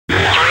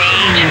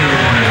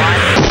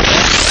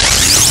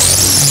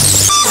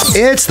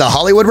It's the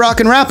Hollywood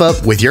Rockin'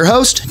 Wrap-Up with your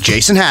host,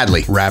 Jason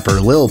Hadley.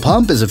 Rapper Lil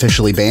Pump is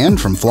officially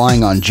banned from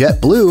flying on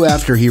JetBlue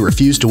after he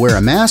refused to wear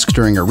a mask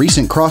during a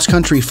recent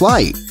cross-country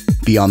flight.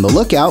 Be on the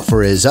lookout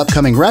for his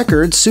upcoming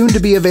record, soon to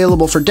be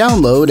available for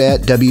download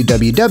at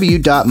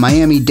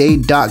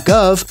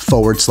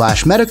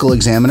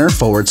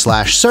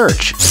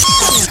www.miamidade.gov/medical-examiner/search.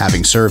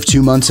 Having served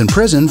 2 months in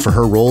prison for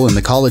her role in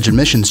the college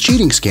admissions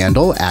cheating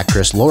scandal,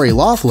 actress Lori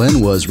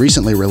Loughlin was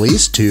recently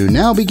released to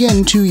now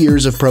begin 2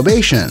 years of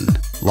probation.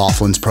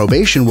 Loughlin's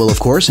probation will, of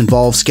course,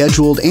 involve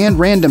scheduled and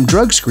random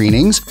drug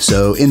screenings,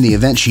 so in the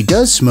event she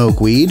does smoke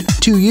weed,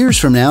 2 years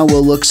from now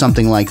will look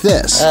something like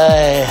this.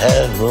 I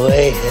have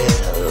waited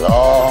a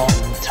long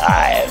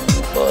time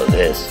for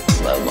this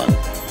moment,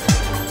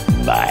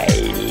 my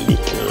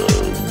little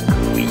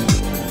green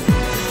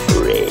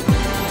friend.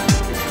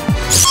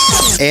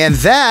 And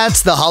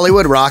that's the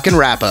Hollywood Rockin'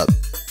 Wrap-Up.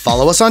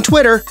 Follow us on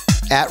Twitter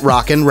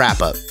 @Rockin'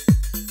 Wrap-Up.